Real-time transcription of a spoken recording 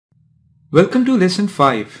Welcome to lesson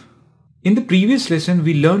 5. In the previous lesson,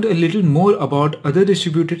 we learned a little more about other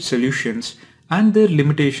distributed solutions and their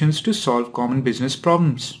limitations to solve common business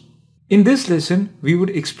problems. In this lesson, we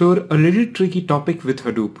would explore a little tricky topic with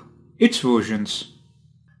Hadoop, its versions.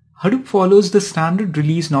 Hadoop follows the standard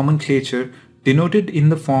release nomenclature denoted in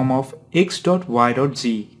the form of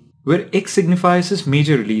x.y.z, where x signifies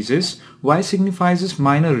major releases, y signifies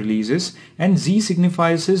minor releases, and z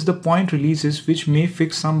signifies the point releases which may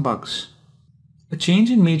fix some bugs. A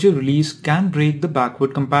change in major release can break the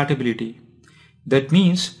backward compatibility. That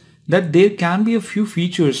means that there can be a few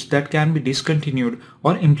features that can be discontinued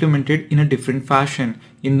or implemented in a different fashion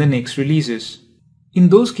in the next releases. In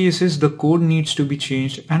those cases, the code needs to be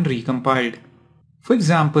changed and recompiled. For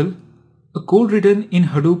example, a code written in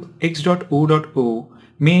Hadoop x.o.o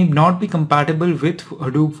may not be compatible with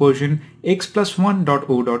Hadoop version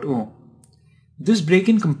x+1.o.o. This break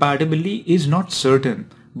in compatibility is not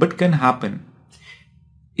certain but can happen.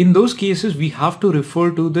 In those cases, we have to refer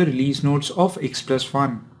to the release notes of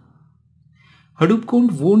x+1. Hadoop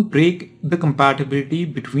code won't break the compatibility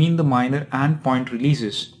between the minor and point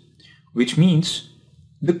releases, which means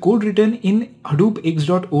the code written in Hadoop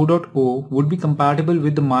x.o.o would be compatible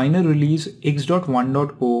with the minor release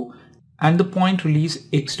x.1.o and the point release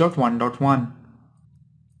x.1.1.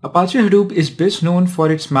 Apache Hadoop is best known for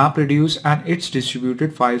its MapReduce and its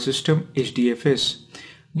distributed file system HDFS.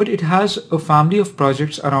 But it has a family of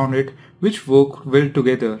projects around it which work well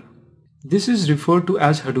together. This is referred to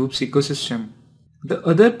as Hadoop's ecosystem. The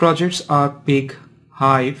other projects are Pig,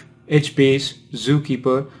 Hive, HBase,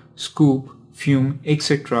 Zookeeper, Scoop, Fume,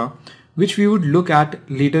 etc., which we would look at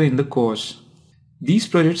later in the course. These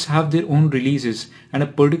projects have their own releases, and a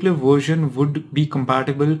particular version would be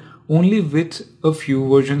compatible only with a few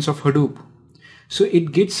versions of Hadoop. So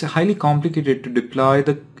it gets highly complicated to deploy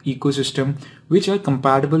the ecosystem which are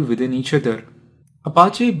compatible within each other.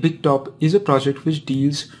 Apache BigTop is a project which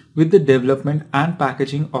deals with the development and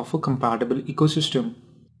packaging of a compatible ecosystem.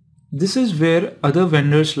 This is where other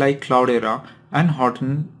vendors like Cloudera and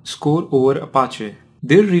Horton score over Apache.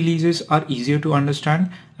 Their releases are easier to understand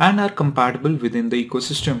and are compatible within the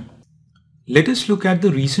ecosystem. Let us look at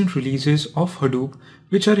the recent releases of Hadoop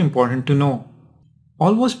which are important to know.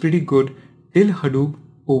 All was pretty good till Hadoop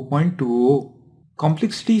 0.20.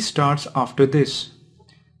 Complexity starts after this.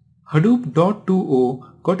 Hadoop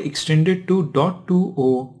 .20 got extended to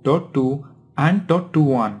 .20.2 and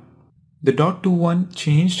 .21. The .21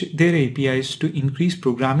 changed their APIs to increase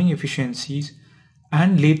programming efficiencies,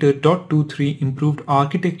 and later .23 improved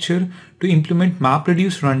architecture to implement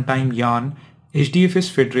MapReduce runtime yarn,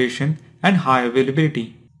 HDFS federation, and high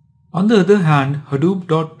availability. On the other hand, Hadoop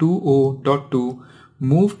 .20.2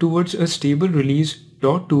 moved towards a stable release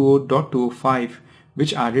 .20.205,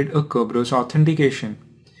 which added a Kerberos authentication.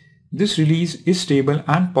 This release is stable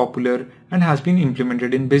and popular and has been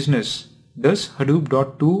implemented in business. Thus, Hadoop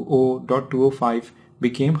 .20.205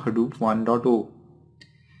 became Hadoop 1.0.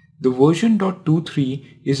 The version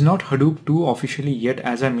 .23 is not Hadoop 2 officially yet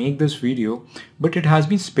as I make this video, but it has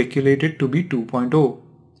been speculated to be 2.0.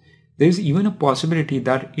 There is even a possibility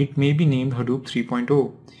that it may be named Hadoop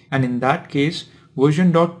 3.0, and in that case,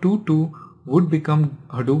 version .22 would become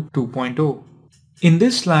Hadoop 2.0. In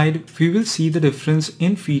this slide, we will see the difference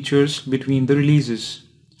in features between the releases.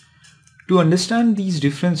 To understand these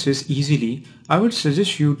differences easily, I would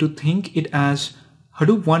suggest you to think it as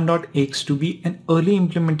Hadoop 1.x to be an early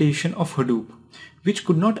implementation of Hadoop, which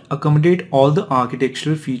could not accommodate all the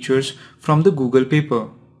architectural features from the Google paper,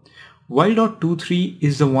 while .23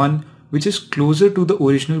 is the one which is closer to the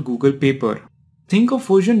original Google paper. Think of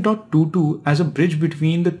version .22 as a bridge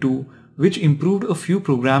between the two, which improved a few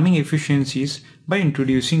programming efficiencies by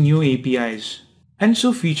introducing new APIs, and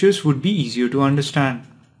so features would be easier to understand.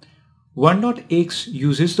 1.x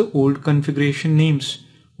uses the old configuration names,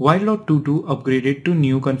 while .22 upgraded to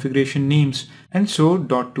new configuration names, and so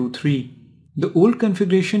 .23. The old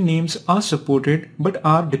configuration names are supported but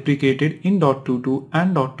are deprecated in .22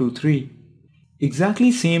 and .23.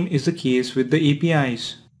 Exactly same is the case with the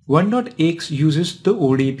APIs. 1.x uses the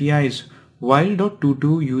old APIs, while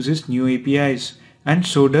 .22 uses new APIs, and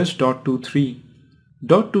so does .23.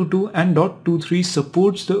 .22 and .23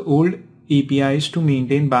 supports the old APIs to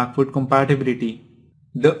maintain backward compatibility.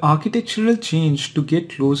 The architectural change to get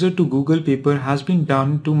closer to Google paper has been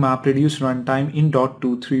done to MapReduce runtime in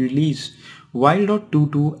 .23 release, while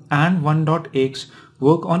 .22 and 1.x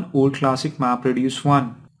work on old classic MapReduce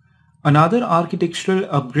 1. Another architectural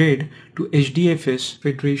upgrade to HDFS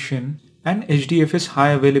federation and HDFS high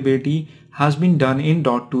availability has been done in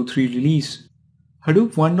 .23 release.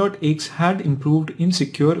 Hadoop 1.x had improved in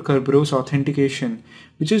secure Kerberos authentication,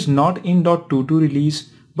 which is not in .22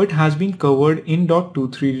 release but has been covered in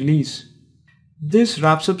 .23 release. This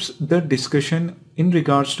wraps up the discussion in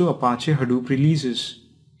regards to Apache Hadoop releases.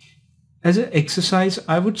 As an exercise,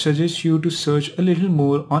 I would suggest you to search a little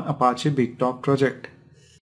more on Apache BigTalk project.